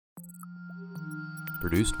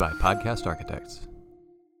Produced by Podcast Architects.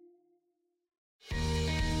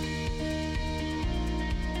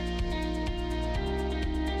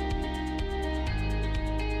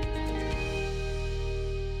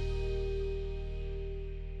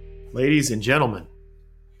 Ladies and gentlemen,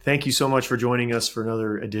 thank you so much for joining us for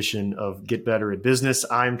another edition of Get Better at Business.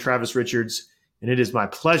 I'm Travis Richards, and it is my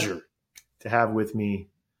pleasure to have with me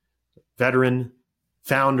veteran,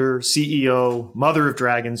 founder, CEO, mother of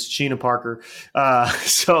dragons, Sheena Parker.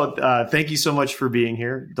 Thank you so much for being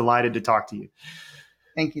here. Delighted to talk to you.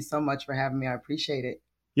 Thank you so much for having me. I appreciate it.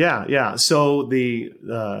 Yeah. So the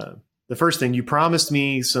first thing, you promised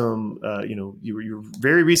me some, you were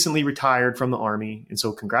very recently retired from the Army. And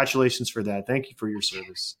so congratulations for that. Thank you for your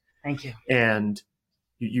service. Thank you. And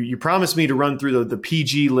you promised me to run through the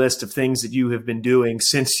PG list of things that you have been doing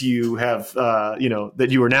since you have, that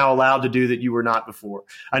you are now allowed to do that you were not before.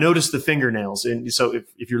 I noticed the fingernails. And so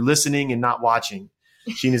if you're listening and not watching,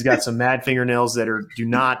 Sheena's got some mad fingernails that do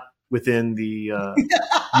not within the,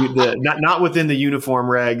 not within the uniform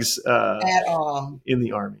regs at all in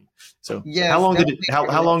the Army. So yes,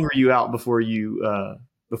 how long were you out before you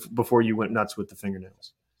went nuts with the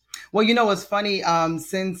fingernails? Well, it's funny.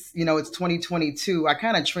 Since it's 2022, I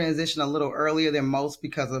kind of transitioned a little earlier than most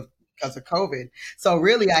because of COVID. So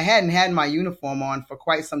really, I hadn't had my uniform on for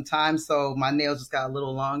quite some time. So my nails just got a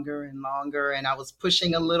little longer and longer, and I was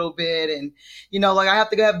pushing a little bit. And I have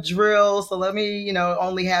to go have drill, so let me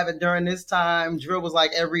only have it during this time. Drill was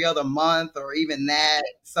like every other month or even that.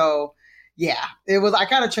 So yeah, it was. I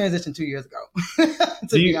kind of transitioned 2 years ago.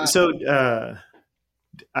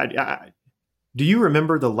 Do you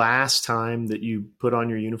remember the last time that you put on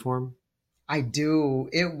your uniform? I do.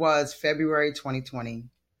 It was February 2020.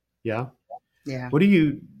 Yeah. Yeah. What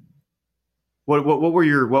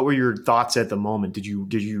were your thoughts at the moment? Did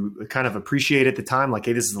you kind of appreciate at the time, like,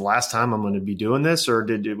 hey, this is the last time I'm going to be doing this, or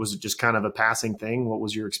was it just kind of a passing thing? What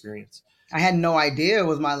was your experience? I had no idea it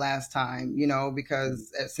was my last time,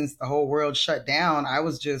 because since the whole world shut down, I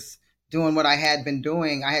was just doing what I had been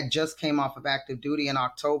doing. I had just came off of active duty in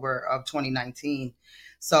October of 2019.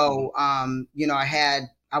 So,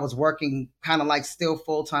 I was working kind of like still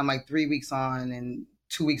full time, like 3 weeks on and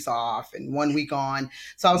 2 weeks off and 1 week on.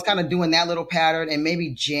 So I was kind of doing that little pattern. And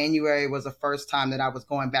maybe January was the first time that I was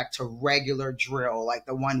going back to regular drill, like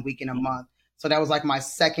the 1 week in a month. So that was like my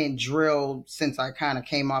second drill since I kind of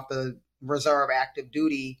came off the reserve active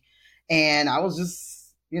duty. And I was just,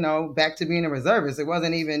 back to being a reservist. It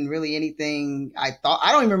wasn't even really anything I thought.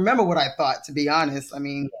 I don't even remember what I thought, to be honest. I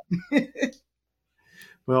mean,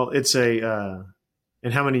 well, it's and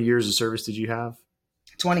how many years of service did you have?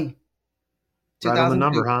 20. Right on the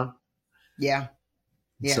number, huh? Yeah.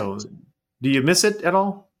 So do you miss it at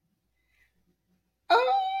all?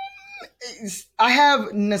 I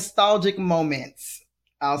have nostalgic moments.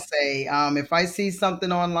 I'll say, if I see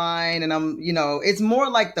something online and I'm, it's more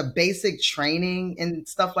like the basic training and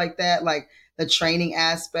stuff like that, like the training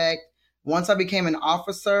aspect. Once I became an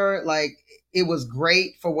officer, like it was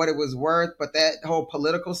great for what it was worth, but that whole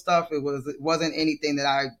political stuff, it wasn't anything that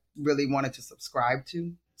I really wanted to subscribe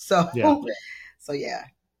to. So, yeah.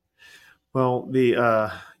 Well,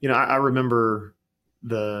 I remember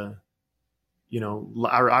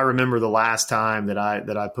I remember the last time that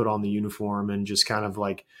I put on the uniform and just kind of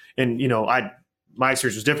like, and, my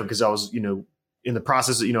experience was different because I was, in the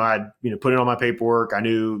process, I'd, put it on my paperwork. I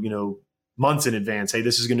knew, months in advance, hey,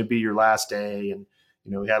 this is going to be your last day. And,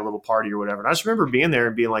 we had a little party or whatever. And I just remember being there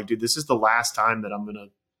and being like, dude, this is the last time that I'm going to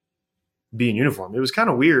be in uniform. It was kind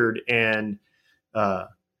of weird. And, that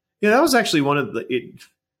was actually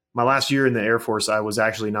my last year in the Air Force. I was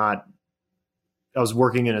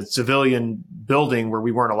working in a civilian building where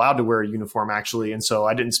we weren't allowed to wear a uniform, actually. And so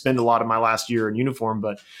I didn't spend a lot of my last year in uniform,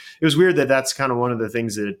 but it was weird that that's kind of one of the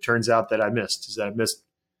things that it turns out that I missed, is that I missed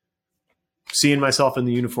seeing myself in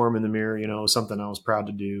the uniform in the mirror. It was something I was proud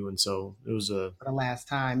to do. And so it was for the last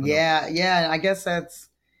time. Yeah. I guess that's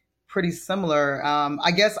pretty similar.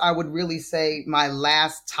 I guess I would really say my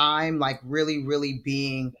last time, like really, really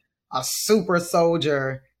being a super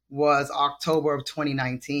soldier, was October of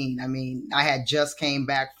 2019. I mean, I had just came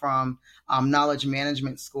back from knowledge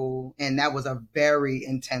management school, and that was a very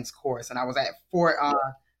intense course. And I was at Fort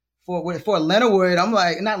Leavenworth. I'm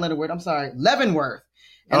like, not Leavenworth. I'm sorry, Leavenworth.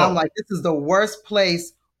 And I'm like, this is the worst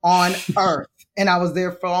place on earth. And I was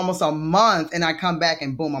there for almost a month, and I come back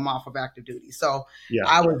and boom, I'm off of active duty. So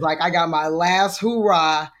I was like, I got my last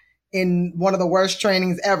hoorah in one of the worst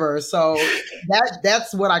trainings ever. So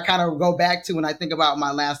that's what I kind of go back to when I think about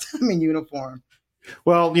my last time in uniform.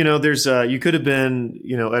 Well, there's you could have been,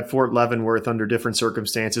 at Fort Leavenworth under different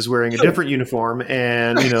circumstances wearing a different uniform.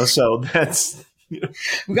 And, so that's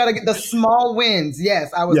We got to get the small wins.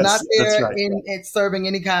 Yes, I was Yes, not that's there right. in serving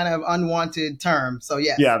any kind of unwanted term. So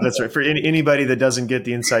yes. Yeah, that's right. For anybody that doesn't get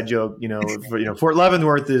the inside joke, Fort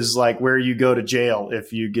Leavenworth is like where you go to jail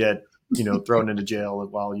if you get, thrown into jail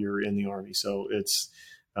while you're in the Army. So it's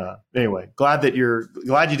anyway. Glad you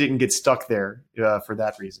didn't get stuck there for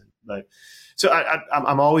that reason. But so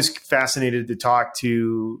I'm always fascinated to talk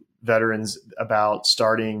to veterans about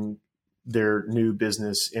starting their new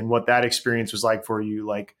business and what that experience was like for you.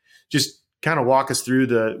 Like, just kind of walk us through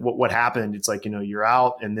what happened. It's like, you're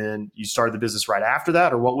out and then you started the business right after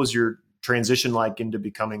that, or what was your transition like into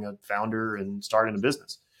becoming a founder and starting a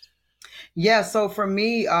business? Yeah. So for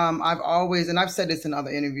me, I've always, and I've said this in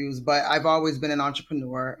other interviews, but I've always been an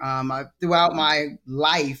entrepreneur. Throughout my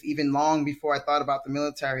life, even long before I thought about the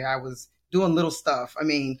military, I was doing little stuff. I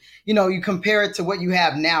mean, you compare it to what you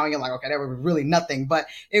have now and you're like, okay, that was really nothing, but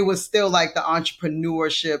it was still like the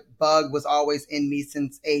entrepreneurship bug was always in me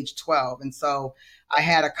since age 12. And so I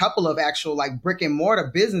had a couple of actual like brick and mortar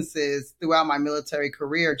businesses throughout my military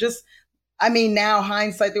career. Now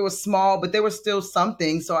hindsight, they were small, but they were still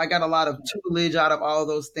something. So I got a lot of tutelage out of all of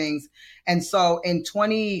those things. And so in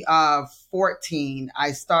 2014,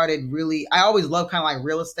 I always loved kind of like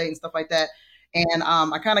real estate and stuff like that. And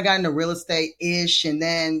I kind of got into real estate ish. And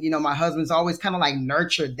then, my husband's always kind of like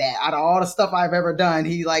nurtured that out of all the stuff I've ever done.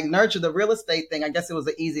 He like nurtured the real estate thing. I guess it was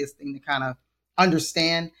the easiest thing to kind of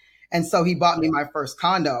understand. And so he bought me my first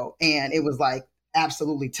condo and it was like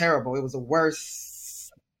absolutely terrible. It was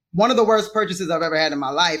one of the worst purchases I've ever had in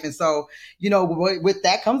my life. And so, with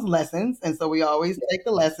that comes lessons. And so we always take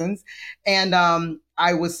the lessons. And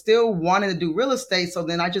I was still wanting to do real estate. So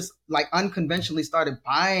then I just like unconventionally started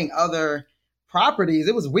buying other properties.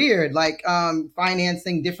 It was weird, like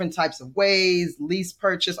financing different types of ways, lease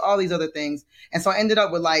purchase, all these other things. And so I ended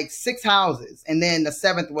up with like 6 houses. And then the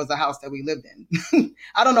 7th was the house that we lived in.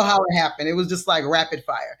 I don't know how it happened. It was just like rapid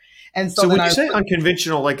fire. And so when you say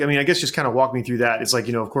unconventional, I guess just kind of walk me through that. It's like,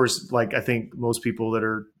 of course, like I think most people that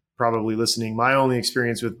are probably listening, my only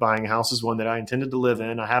experience with buying a house is one that I intended to live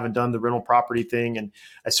in. I haven't done the rental property thing. And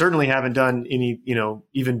I certainly haven't done any,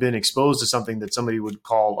 even been exposed to something that somebody would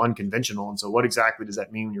call unconventional. And so what exactly does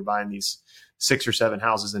that mean when you're buying these 6 or 7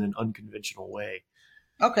 houses in an unconventional way?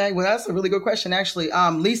 Okay, well, that's a really good question, actually.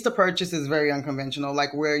 Lease to purchase is very unconventional,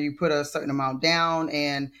 like where you put a certain amount down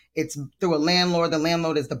and it's through a landlord. The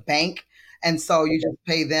landlord is the bank. And so you just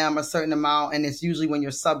pay them a certain amount. And it's usually when you're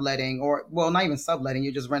subletting not even subletting,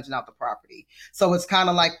 you're just renting out the property. So it's kind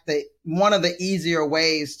of like one of the easier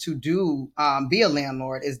ways to be a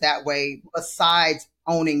landlord is that way, besides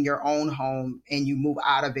owning your own home and you move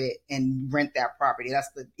out of it and rent that property. That's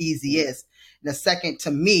the easiest. The second, to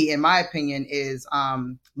me, in my opinion, is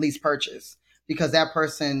lease purchase, because that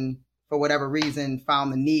person, for whatever reason,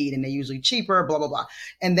 found the need and they're usually cheaper, blah, blah, blah.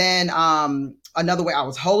 And then another way, I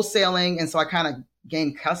was wholesaling. And so I kind of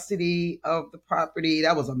gained custody of the property.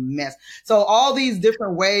 That was a mess. So all these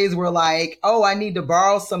different ways were like, oh, I need to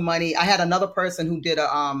borrow some money. I had another person who did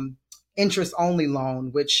a interest only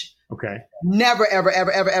loan, which never, ever,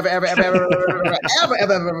 ever, ever, ever, ever, ever, ever, ever,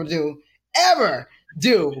 ever, ever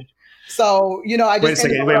do. So, I just— Wait a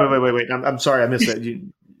second. Wait. I'm sorry. I missed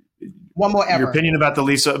that. One more ever. Your opinion about the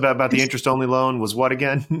lease, about the interest only loan was what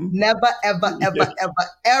again? Never, ever, ever,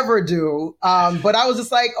 ever do. But I was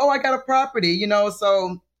just like, oh, I got a property,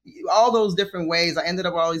 so all those different ways. I ended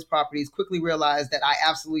up with all these properties, quickly realized that I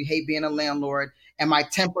absolutely hate being a landlord and my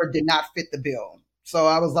temper did not fit the bill. So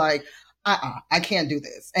I was like, I can't do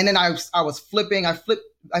this. And then I was flipping. I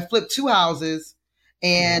flipped 2 houses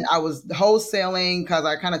and I was wholesaling because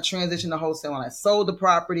I kind of transitioned to wholesale and I sold the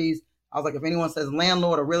properties. I was like, if anyone says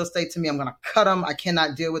landlord or real estate to me, I'm going to cut them. I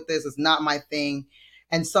cannot deal with this. It's not my thing.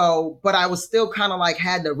 And so, but I was still kind of like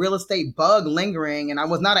had the real estate bug lingering and I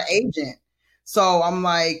was not an agent. So I'm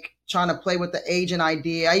like trying to play with the agent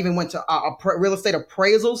idea. I even went to a real estate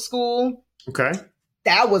appraisal school. Okay.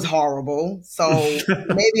 That was horrible. So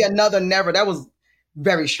maybe another never. That was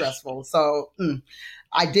very stressful. So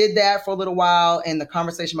I did that for a little while. And the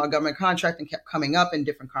conversation about government contracting kept coming up in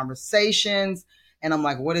different conversations. And I'm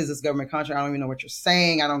like, what is this government contract? I don't even know what you're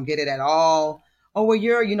saying. I don't get it at all. Oh, well,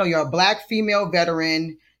 you're a black female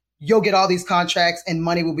veteran. You'll get all these contracts and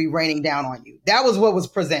money will be raining down on you. That was what was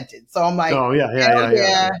presented. So I'm like, oh,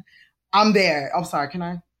 yeah. I'm there. I'm sorry. Can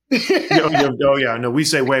I? Oh, yeah. No, we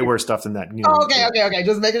say way worse stuff than that. Okay.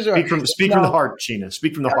 Just making sure. Speak from the heart, Sheena.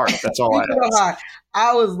 Speak from the heart. That's all I ask.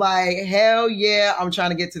 I was like, hell yeah, I'm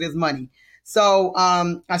trying to get to this money. So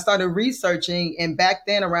I started researching, and back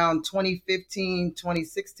then around 2015,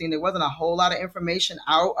 2016, there wasn't a whole lot of information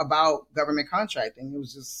out about government contracting. It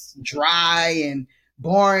was just dry and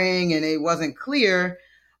boring and it wasn't clear.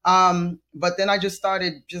 But then I just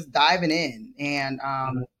started just diving in, and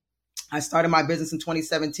I started my business in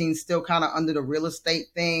 2017, still kind of under the real estate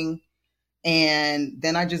thing. And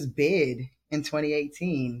then I just bid in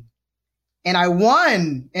 2018 and I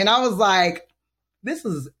won. And I was like, this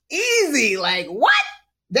is easy. Like, what?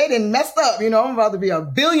 They didn't mess up. I'm about to be a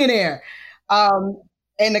billionaire. And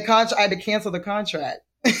the contract, I had to cancel the contract.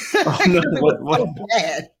 Oh, no.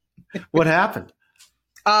 What happened?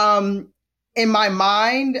 In my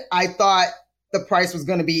mind, I thought the price was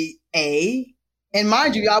going to be A. And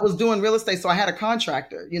mind you, I was doing real estate, so I had a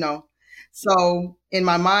contractor, So in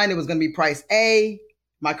my mind, it was going to be price A.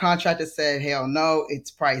 My contractor said, hell no,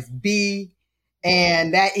 it's price B.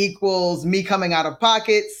 And that equals me coming out of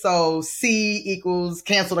pocket. So C equals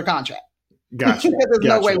cancel the contract. Gotcha. There's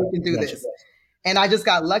no way we can do this. And I just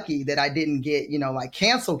got lucky that I didn't get, like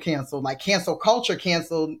canceled, like cancel culture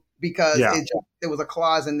canceled, because there was a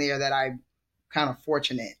clause in there that I kind of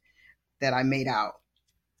fortunate that I made out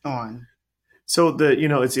on. So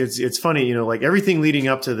it's funny, like everything leading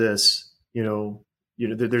up to this,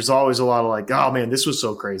 there's always a lot of like, oh man, this was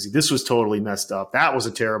so crazy. This was totally messed up. That was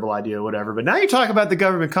a terrible idea, whatever. But now you're talking about the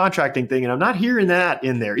government contracting thing, and I'm not hearing that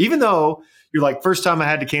in there, even though you're like, first time I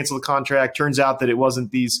had to cancel the contract, turns out that it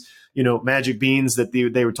wasn't these, magic beans that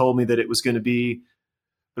they were told me that it was going to be.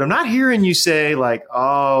 But I'm not hearing you say like,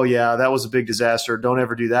 oh yeah, that was a big disaster. Don't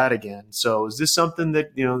ever do that again. So is this something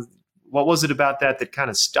that, what was it about that kind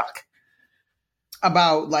of stuck?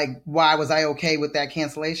 About like, why was I okay with that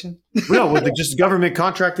cancellation? No, with just government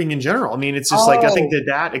contracting in general. I mean, it's just like, I think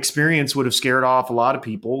that experience would have scared off a lot of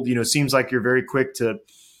people. It seems like you're very quick to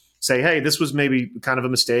say, hey, this was maybe kind of a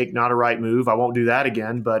mistake, not a right move. I won't do that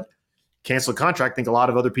again. But cancel a contract, I think a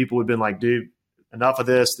lot of other people would have been like, dude, enough of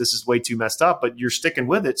this. This is way too messed up, but you're sticking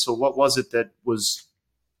with it. So what was it that was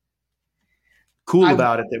cool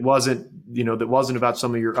about it that wasn't about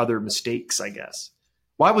some of your other mistakes, I guess?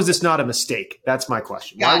 Why was this not a mistake? That's my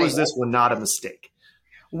question. Why was this one not a mistake?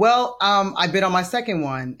 Well, I bid on my second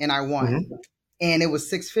one and I won, and it was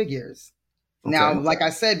 6 figures. Okay. Now, like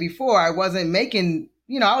I said before, I wasn't making,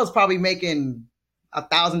 I was probably making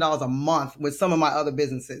 $1,000 a month with some of my other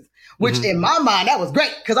businesses, which in my mind, that was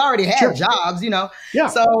great because I already had jobs, Yeah.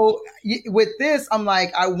 So with this, I'm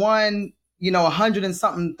like, I won, $100 and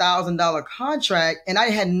something $1,000 contract, and I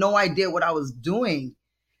had no idea what I was doing.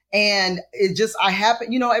 And it just, I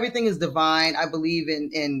happen, everything is divine. I believe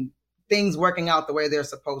in things working out the way they're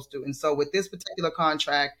supposed to. And so with this particular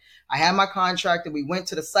contract, I had my contractor. We went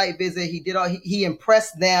to the site visit. He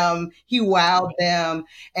impressed them. He wowed them.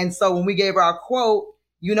 And so when we gave our quote,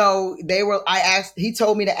 he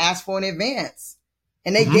told me to ask for an advance,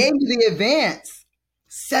 and they gave me the advance,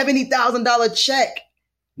 $70,000 check.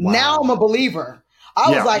 Wow. Now I'm a believer. I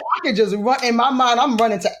was like, I could just run in my mind. I'm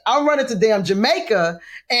running to damn Jamaica,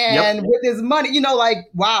 and with this money,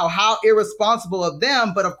 wow, how irresponsible of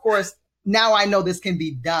them. But of course, now I know this can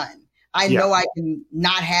be done. I know I can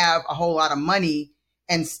not have a whole lot of money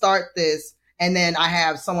and start this. And then I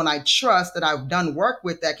have someone I trust that I've done work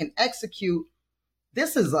with that can execute.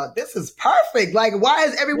 This is perfect. Like, why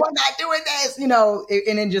is everyone not doing this?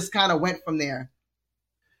 And it just kind of went from there.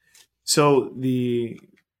 So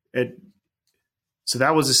So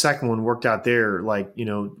that was the second one worked out there. Like,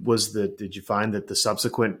 did you find that the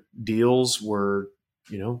subsequent deals were,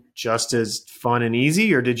 just as fun and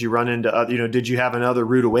easy, or did you run into other, did you have another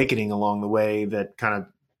rude awakening along the way that kind of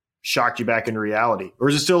shocked you back into reality, or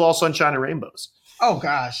is it still all sunshine and rainbows? Oh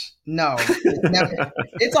gosh, no,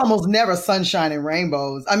 it's almost never sunshine and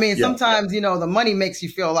rainbows. I mean, sometimes, the money makes you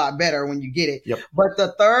feel a lot better when you get it. Yep. But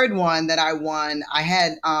the third one that I won, I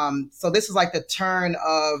had, so this is like the turn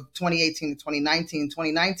of 2018 to 2019.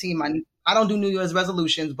 2019, I don't do New Year's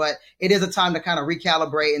resolutions, but it is a time to kind of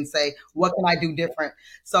recalibrate and say, what can I do different?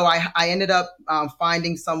 So I ended up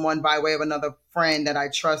finding someone by way of another friend that I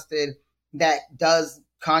trusted that does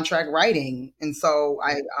contract writing. And so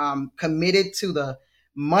I committed to the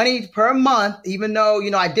money per month, even though,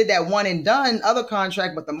 I did that one and done other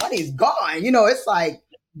contract, but the money's gone, it's like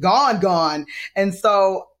gone. And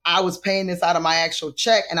so I was paying this out of my actual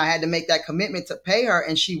check, and I had to make that commitment to pay her.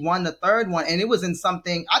 And she won the third one. And it was in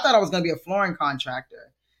something, I thought I was going to be a flooring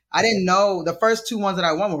contractor. I didn't know the first 2 ones that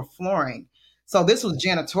I won were flooring. So this was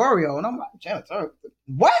janitorial. And I'm like, janitorial?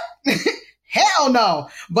 What? Hell no.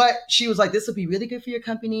 But she was like, this would be really good for your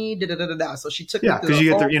company. So she took me through because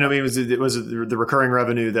you get it was the recurring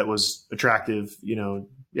revenue that was attractive, And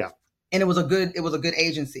it was a good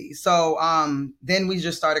agency. So then we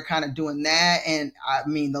just started kind of doing that. And I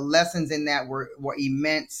mean, the lessons in that were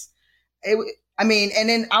immense. And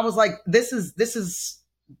then I was like, this is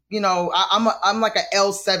I'm like a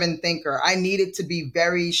L7 thinker. I need it to be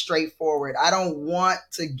very straightforward. I don't want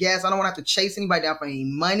to guess. I don't want to have to chase anybody down for any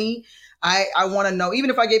money. I want to know, even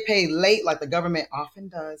if I get paid late, like the government often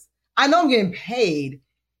does, I know I'm getting paid.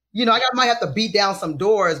 I might have to beat down some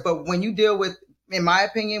doors, but when you deal with, in my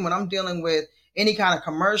opinion, when I'm dealing with any kind of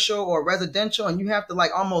commercial or residential and you have to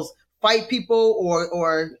like almost fight people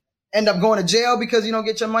or end up going to jail because you don't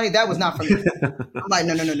get your money, that was not for me. I'm like,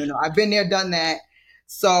 no. I've been there, done that.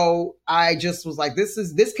 So I just was like,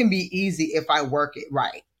 this can be easy if I work it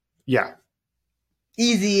right. Yeah.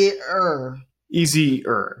 Easier.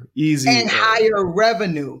 And higher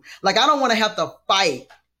revenue. Like, I don't want to have to fight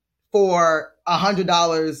for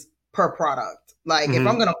 $100 per product. Like, if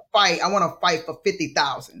I'm going to fight, I want to fight for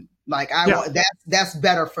 50,000. Like, that's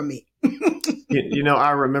better for me.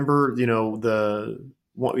 I remember,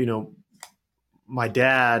 my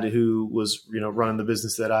dad, who was, running the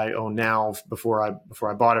business that I own now before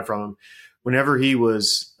I bought it from him, whenever he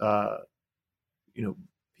was,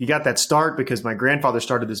 he got that start because my grandfather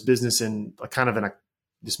started this business in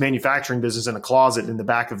this manufacturing business in a closet in the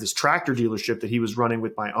back of this tractor dealership that he was running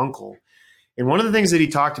with my uncle. And one of the things that he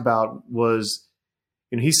talked about was,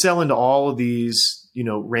 he's selling to all of these,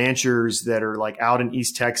 ranchers that are like out in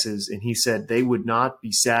East Texas. And he said they would not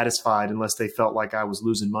be satisfied unless they felt like I was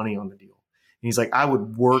losing money on the deal. And he's like, I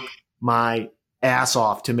would work my ass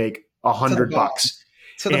off to make $100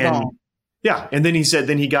 to the bone. Yeah. And then he said,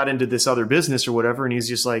 then he got into this other business or whatever. And he's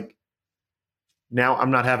just like, now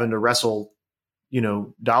I'm not having to wrestle,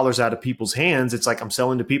 dollars out of people's hands. It's like, I'm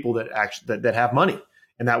selling to people that actually, that have money.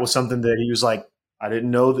 And that was something that he was like, I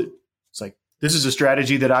didn't know that. It's like, this is a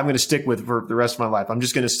strategy that I'm going to stick with for the rest of my life. I'm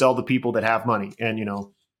just going to sell to people that have money. And,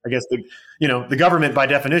 I guess the government by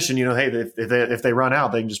definition, hey, if they run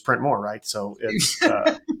out, they can just print more. Right. So it's,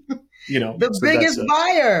 the biggest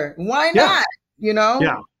buyer. Why not?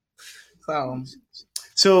 Yeah. So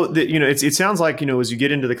it sounds like, as you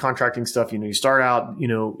get into the contracting stuff, you start out,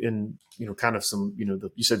 in, kind of some,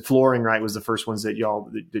 you said flooring, right, was the first ones that y'all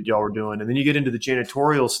were doing. And then you get into the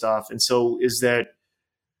janitorial stuff. And so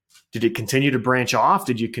did it continue to branch off?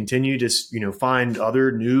 Did you continue to, find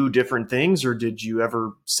other new different things, or did you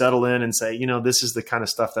ever settle in and say, this is the kind of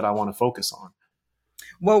stuff that I want to focus on?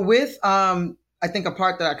 Well, with, I think a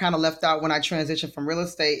part that I kind of left out when I transitioned from real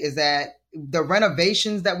estate is that the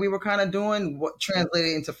renovations that we were kind of doing what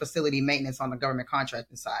translated into facility maintenance on the government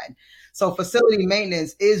contracting side. So facility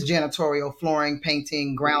maintenance is janitorial, flooring,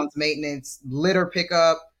 painting, grounds maintenance, litter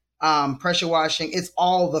pickup, pressure washing. It's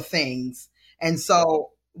all the things. And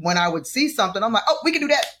so when I would see something, I'm like, oh, we can do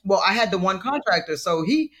that. Well, I had the one contractor. So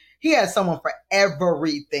he had someone for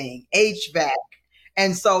everything, HVAC.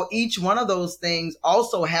 And so each one of those things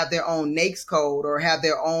also have their own NAICS code or have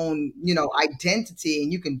their own, identity,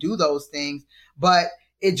 and you can do those things. But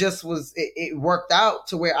it just it worked out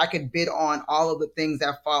to where I could bid on all of the things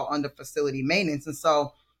that fall under facility maintenance. And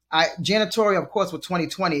so janitorial, of course, with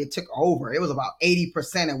 2020, it took over. It was about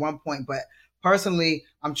 80% at one point. But personally,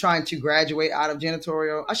 I'm trying to graduate out of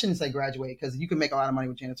janitorial. I shouldn't say graduate because you can make a lot of money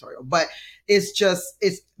with janitorial, but it's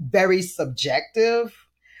very subjective.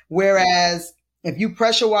 Whereas if you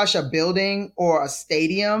pressure wash a building or a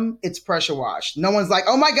stadium, it's pressure washed. No one's like,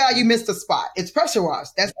 oh my God, you missed a spot. It's pressure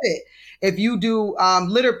washed. That's it. If you do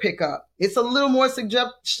litter pickup, it's a little more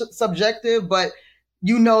subjective, but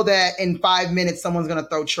you know that in 5 minutes, someone's going to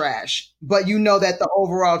throw trash, but you know that the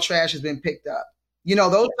overall trash has been picked up.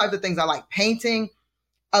 Those types of things. I like painting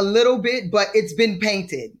a little bit, but it's been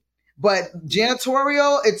painted. But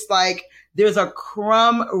janitorial, it's like, there's a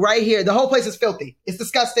crumb right here. The whole place is filthy. It's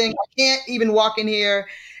disgusting. I can't even walk in here.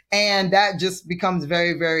 And that just becomes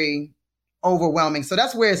very, very overwhelming. So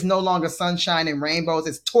that's where it's no longer sunshine and rainbows.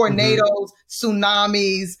 It's tornadoes,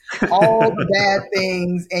 tsunamis, all the bad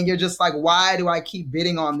things. And you're just like, why do I keep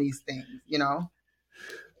bidding on these things?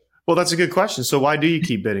 Well, that's a good question. So why do you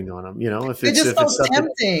keep bidding on them? If it's just so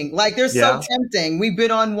tempting. Like they're so tempting. We bid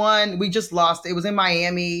on one. We just lost. It was in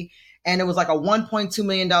Miami. And it was like a $1.2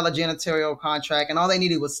 million janitorial contract. And all they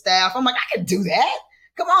needed was staff. I'm like, I could do that.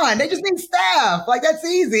 Come on. They just need staff. Like, that's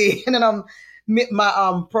easy. And then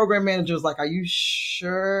my program manager was like, are you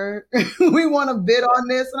sure we want to bid on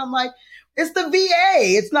this? And I'm like, it's the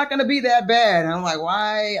VA. It's not going to be that bad. And I'm like,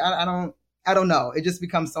 why? I don't know. It just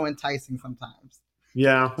becomes so enticing sometimes.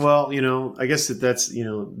 Yeah. Well, I guess that's,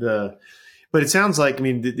 but it sounds like,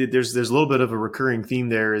 there's a little bit of a recurring theme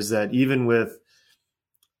there is that even with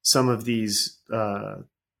some of these,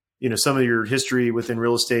 some of your history within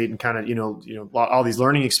real estate and kind of, all these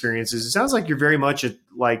learning experiences, it sounds like you're very much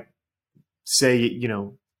say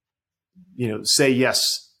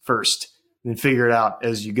yes first and figure it out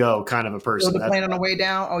as you go kind of a person. Build the plane on the way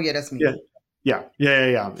down. Oh yeah, that's me. Yeah.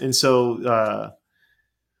 And so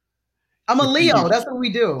I'm a Leo. That's what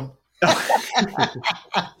we do.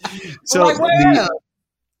 So like,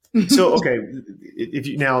 so okay, if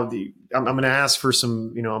you now I'm going to ask for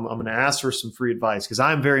some, I'm going to ask for some free advice, because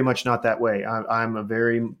I'm very much not that way. I'm a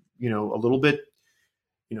very, a little bit,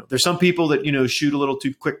 there's some people that, shoot a little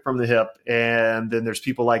too quick from the hip. And then there's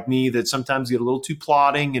people like me that sometimes get a little too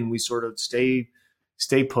plodding, and we sort of stay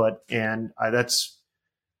put. And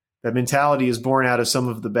that mentality is born out of some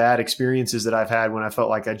of the bad experiences that I've had when I felt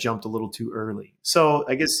like I jumped a little too early. So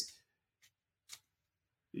I guess,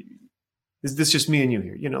 is this just me and you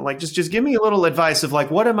here? Just give me a little advice of like,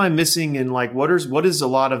 what am I missing? And like, what is a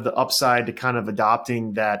lot of the upside to kind of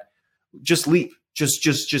adopting that? Just leap,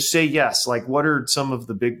 just say yes. Like, what are some of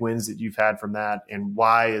the big wins that you've had from that? And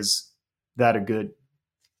why is that a good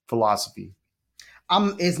philosophy?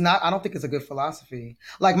 It's not. I don't think it's a good philosophy.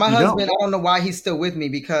 Like my husband, I don't know why he's still with me,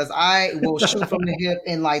 because I will shoot from the hip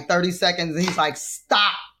in like 30 seconds, and he's like,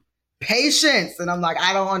 "Stop, patience." And I'm like,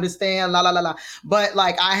 I don't understand. La la la la. But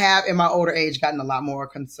like, I have in my older age gotten a lot more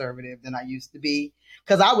conservative than I used to be,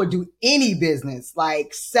 because I would do any business,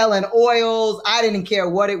 like selling oils. I didn't care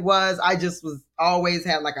what it was. I just always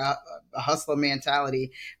had like a hustler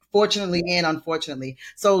mentality, fortunately and unfortunately.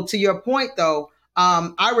 So to your point though.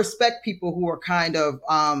 I respect people who are kind of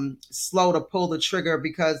slow to pull the trigger,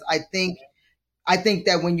 because I think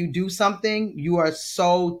that when you do something, you are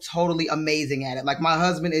so totally amazing at it. Like I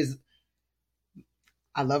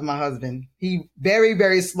love my husband. He very,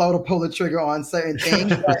 very slow to pull the trigger on certain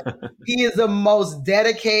things, but he is the most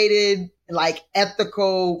dedicated, like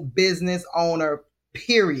ethical business owner,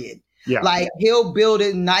 period. Yeah. Like he'll build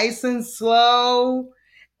it nice and slow.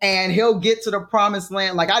 And he'll get to the promised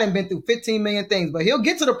land. Like I done been through 15 million things, but he'll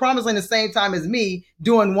get to the promised land the same time as me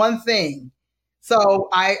doing one thing. So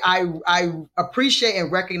I appreciate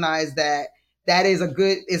and recognize that is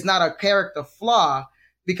it's not a character flaw,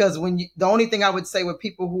 because the only thing I would say with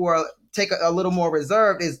people who are take a little more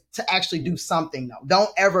reserved is to actually do something though. Don't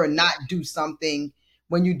ever not do something.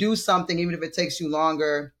 When you do something, even if it takes you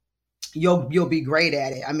longer, you'll be great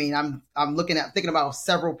at it. I mean, I'm thinking about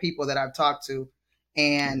several people that I've talked to.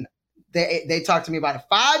 And they talked to me about it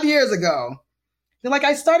 5 years ago. They're like,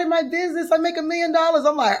 I started my business. I make $1 million.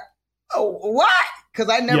 I'm like, oh, what? Because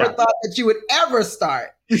I never thought that you would ever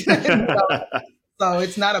start. So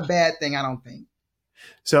it's not a bad thing, I don't think.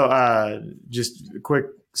 So just a quick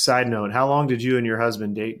side note. How long did you and your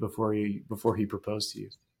husband date before he proposed to you?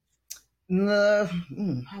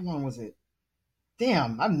 How long was it?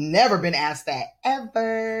 Damn, I've never been asked that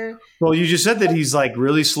ever. Well, you just said that he's like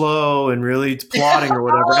really slow and really plodding or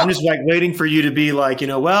whatever. I'm just like waiting for you to be like,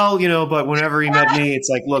 but whenever he met me, it's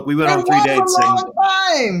like, look, we went on 3 dates. A long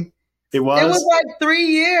time. It was like 3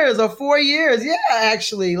 years or 4 years. Yeah,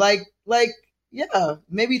 actually, yeah,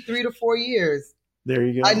 maybe 3 to 4 years. There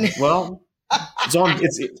you go. Well,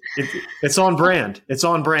 it's on brand. It's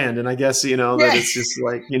on brand, and I guess that it's just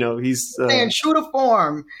like he's staying true to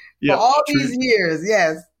form. For all these years,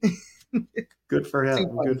 yes. Good for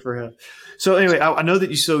him. Good for him. So anyway, I know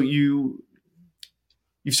that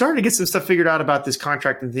you've started to get some stuff figured out about this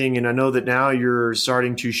contracting thing, and I know that now you're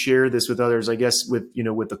starting to share this with others. I guess with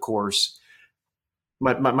the course.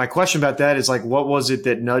 My question about that is like, what was it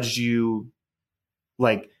that nudged you?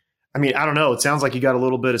 Like, I mean, I don't know. It sounds like you got a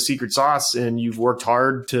little bit of secret sauce, and you've worked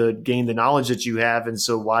hard to gain the knowledge that you have. And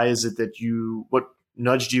so, why is it that what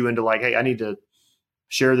nudged you into like, hey, I need to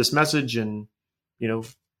share this message and,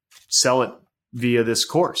 sell it via this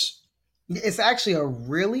course? It's actually a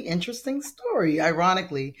really interesting story,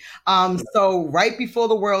 ironically. So right before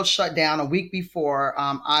the world shut down, a week before,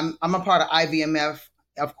 I'm a part of IVMF,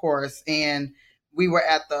 of course, and we were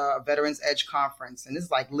at the Veterans Edge conference, and this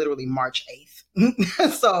is like literally March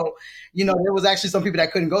 8th. So, there was actually some people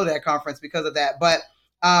that couldn't go to that conference because of that. But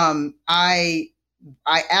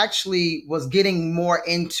I actually was getting more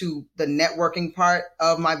into the networking part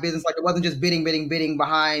of my business. Like it wasn't just bidding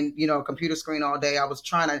behind, a computer screen all day. I was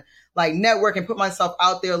trying to like network and put myself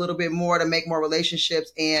out there a little bit more to make more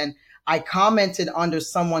relationships. And I commented under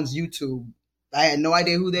someone's YouTube. I had no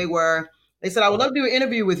idea who they were. They said, I would love to do an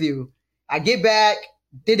interview with you. I get back,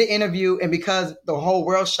 did the interview. And because the whole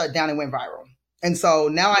world shut down, it went viral. And so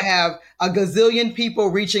now I have a gazillion people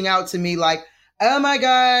reaching out to me like, oh my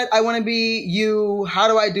God, I want to be you. How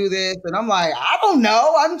do I do this? And I'm like, I don't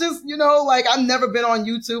know. I'm just, I've never been on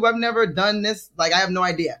YouTube. I've never done this. Like, I have no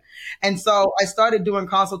idea. And so I started doing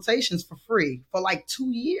consultations for free for like 2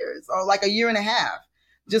 years or like a year and a half.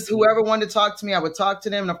 Just whoever wanted to talk to me, I would talk to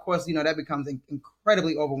them. And of course, that becomes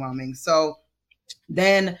incredibly overwhelming. So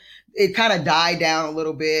Then it kind of died down a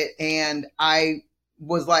little bit, and I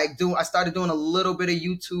started doing a little bit of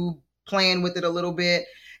YouTube, playing with it a little bit.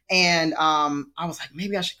 And I was like,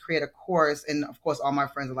 maybe I should create a course. And of course, all my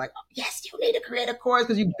friends are like, oh, yes, you need to create a course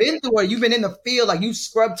because you've been through it. You've been in the field, like you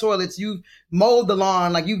scrubbed toilets, you mowed the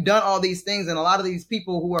lawn, like you've done all these things. And a lot of these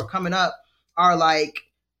people who are coming up are like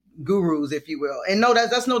gurus, if you will. And no,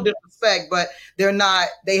 that's no disrespect, but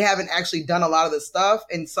they haven't actually done a lot of the stuff.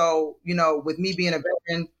 And so, with me being a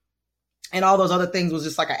veteran and all those other things was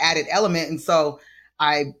just like an added element. And so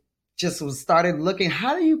I just started looking,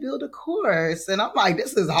 how do you build a course? And I'm like,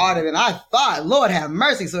 this is harder than I thought. Lord have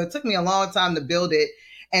mercy. So it took me a long time to build it.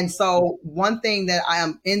 And so one thing that I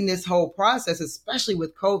am in this whole process, especially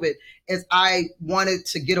with COVID, is I wanted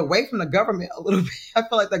to get away from the government a little bit. I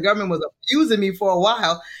felt like the government was abusing me for a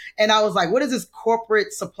while. And I was like, what is this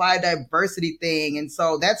corporate supply diversity thing? And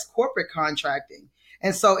so that's corporate contracting.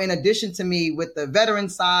 And so in addition to me with the veteran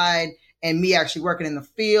side and me actually working in the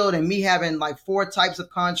field and me having like 4 types of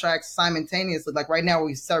contracts simultaneously, like right now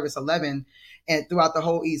we service 11 and throughout the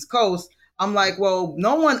whole East Coast, I'm like, well,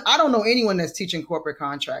 I don't know anyone that's teaching corporate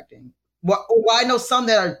contracting. Well, I know some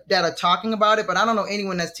that are talking about it, but I don't know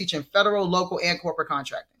anyone that's teaching federal, local, and corporate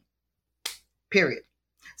contracting, period.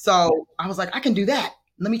 So I was like, I can do that.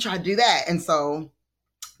 Let me try to do that. And so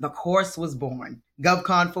the course was born,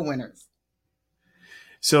 GovCon for Winners.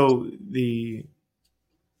 So it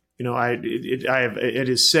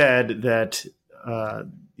is said that,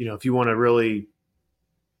 if you want to really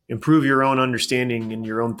improve your own understanding and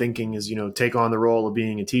your own thinking is, take on the role of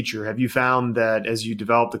being a teacher. Have you found that as you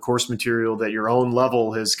develop the course material that your own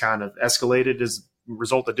level has kind of escalated as a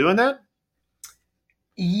result of doing that?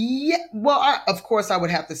 Yeah, well, of course I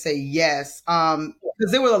would have to say yes.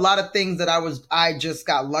 Because there were a lot of things that I just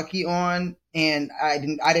got lucky on, and I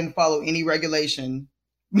didn't follow any regulation.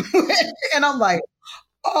 And I'm like,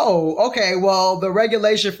 oh, okay, well, the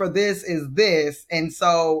regulation for this is this. And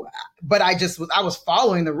so, but I was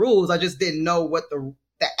following the rules. I just didn't know what the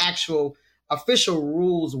actual official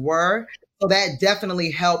rules were. So that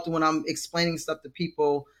definitely helped when I'm explaining stuff to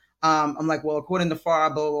people. I'm like, well, according to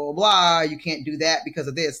FAR, blah, blah, blah, you can't do that because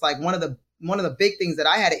of this. Like one of the big things that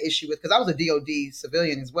I had an issue with, because I was a DOD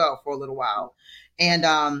civilian as well for a little while. And,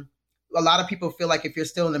 a lot of people feel like if you're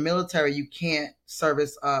still in the military, you can't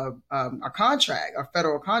service a contract, a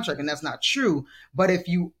federal contract, and that's not true. But if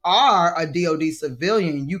you are a DOD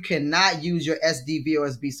civilian, you cannot use your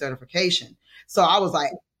SDVOSB certification. So I was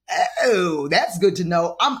like, oh, that's good to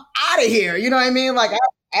know. I'm out of here. You know what I mean? Like, I'm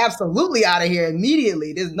absolutely out of here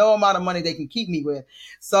immediately. There's no amount of money they can keep me with.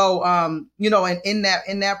 So, and in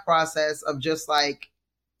that process of just like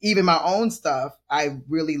even my own stuff, I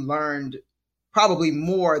really learned probably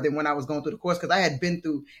more than when I was going through the course, because I had been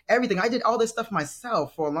through everything. I did all this stuff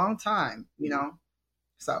myself for a long time,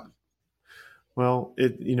 so. Well,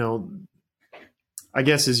 I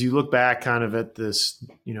guess as you look back kind of at this,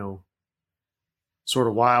 sort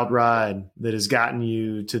of wild ride that has gotten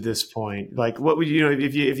you to this point, like what would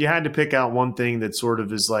if you had to pick out one thing that sort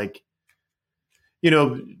of is like,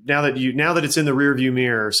 now that it's in the rear view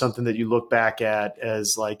mirror, something that you look back at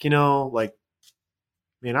as like,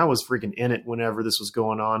 man, I was freaking in it whenever this was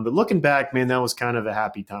going on. But looking back, man, that was kind of a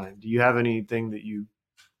happy time. Do you have anything that you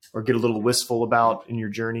or get a little wistful about in your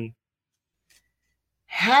journey?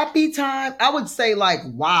 Happy time? I would say like,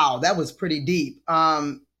 wow, that was pretty deep.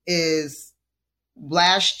 Is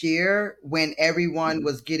last year when everyone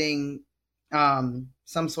was getting some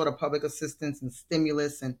sort of public assistance and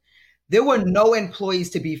stimulus, and there were no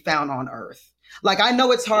employees to be found on earth. Like, I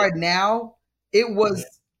know it's hard now. It was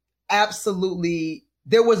absolutely...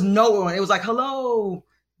 There was no one. It was like, hello,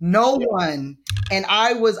 no one. And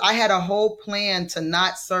I had a whole plan to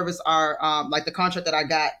not service our, like the contract that I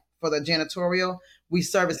got for the janitorial. We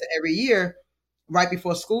service it every year right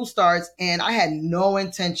before school starts. And I had no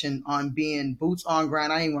intention on being boots on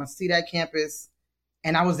ground. I didn't want to see that campus.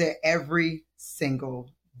 And I was there every single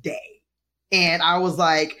day. And I was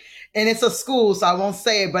like, and it's a school, so I won't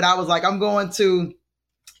say it, but I was like,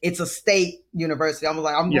 it's a state university. I'm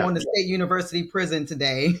like, I'm going to State University prison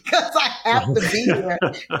today because I have to be there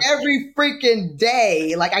every freaking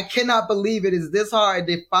day. Like, I cannot believe it is this hard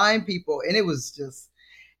to find people. And it was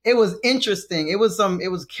interesting. It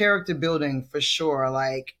was character building for sure.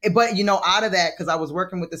 Like, but out of that, because I was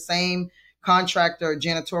working with the same contractor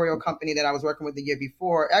janitorial company that I was working with the year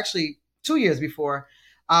before, actually 2 years before,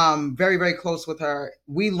 very, very close with her.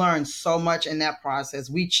 We learned so much in that process.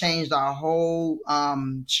 We changed our whole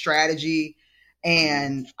strategy.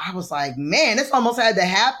 And I was like, man, this almost had to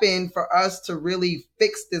happen for us to really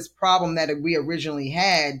fix this problem that we originally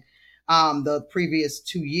had. the previous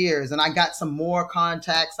 2 years. And I got some more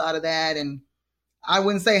contacts out of that. And I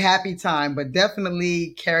wouldn't say happy time, but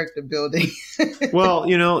definitely character building. Well,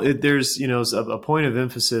 there's, a point of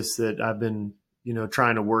emphasis that I've been,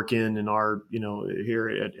 trying to work in our,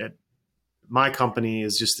 here at my company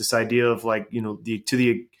is just this idea of like,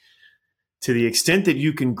 to the extent that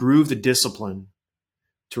you can groove the discipline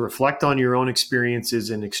to reflect on your own experiences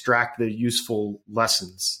and extract the useful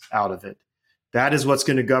lessons out of it. That is what's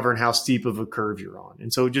going to govern how steep of a curve you're on.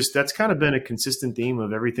 And so just that's kind of been a consistent theme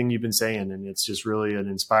of everything you've been saying. And it's just really an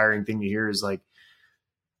inspiring thing to hear is like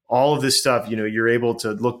all of this stuff, you're able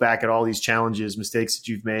to look back at all these challenges, mistakes that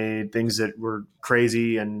you've made, things that were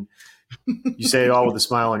crazy. And you say it all with a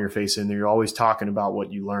smile on your face. And you're always talking about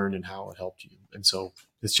what you learned and how it helped you. And so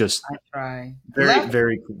it's just very,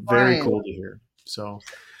 very, very cool to hear. So,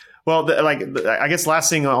 well, I guess last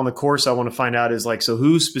thing on the course I want to find out is like, so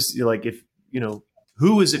who's like, if,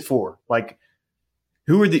 who is it for? Like,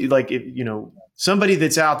 who are the, like, if, somebody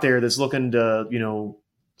that's out there that's looking to,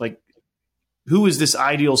 like, who is this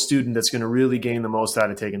ideal student that's going to really gain the most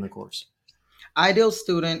out of taking the course? Ideal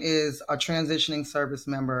student is a transitioning service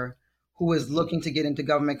member who is looking to get into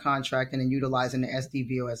government contracting and utilizing the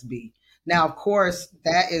SDVOSB. Now, of course,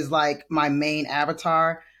 that is like my main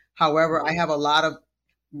avatar. However, I have a lot of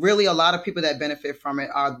people that benefit from it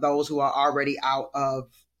are those who are already out of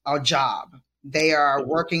a job. They are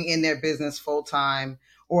working in their business full time,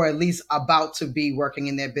 or at least about to be working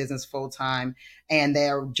in their business full time, and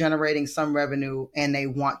they're generating some revenue and they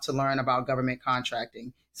want to learn about government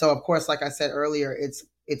contracting. So, of course, like I said earlier,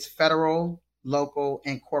 it's federal, local,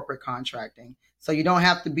 and corporate contracting. So you don't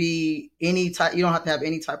have to be you don't have to have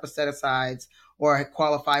any type of set asides or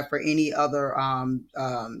qualify for any other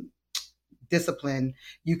discipline.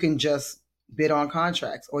 You can just bid on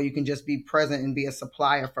contracts, or you can just be present and be a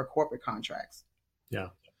supplier for corporate contracts. Yeah.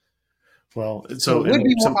 Well, so it would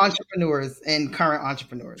be more entrepreneurs and current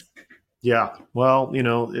entrepreneurs. Yeah. Well,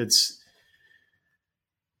 it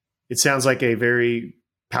sounds like a very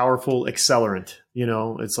powerful accelerant.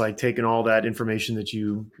 It's like taking all that information that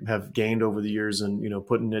you have gained over the years and,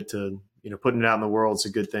 putting it out in the world. It's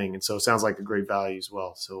a good thing. And so it sounds like a great value as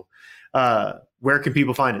well. So, where can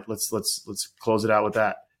people find it? Let's close it out with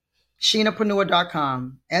that.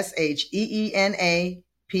 SheenaPreneur.com, SheenaPreneur,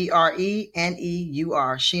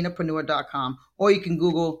 SheenaPreneur.com, or you can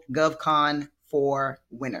Google GovCon for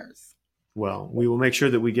winners. Well, we will make sure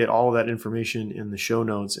that we get all of that information in the show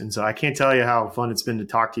notes. And so I can't tell you how fun it's been to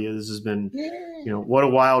talk to you. This has been, what a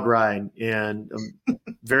wild ride, and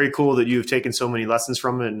very cool that you've taken so many lessons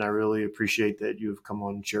from it. And I really appreciate that you've come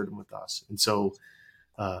on and shared them with us. And so,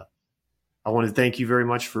 I want to thank you very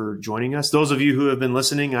much for joining us. Those of you who have been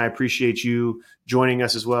listening, I appreciate you joining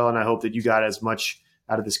us as well. And I hope that you got as much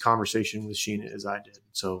out of this conversation with Sheena as I did.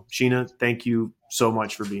 So Sheena, thank you so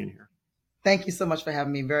much for being here. Thank you so much for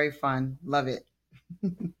having me. Very fun. Love it.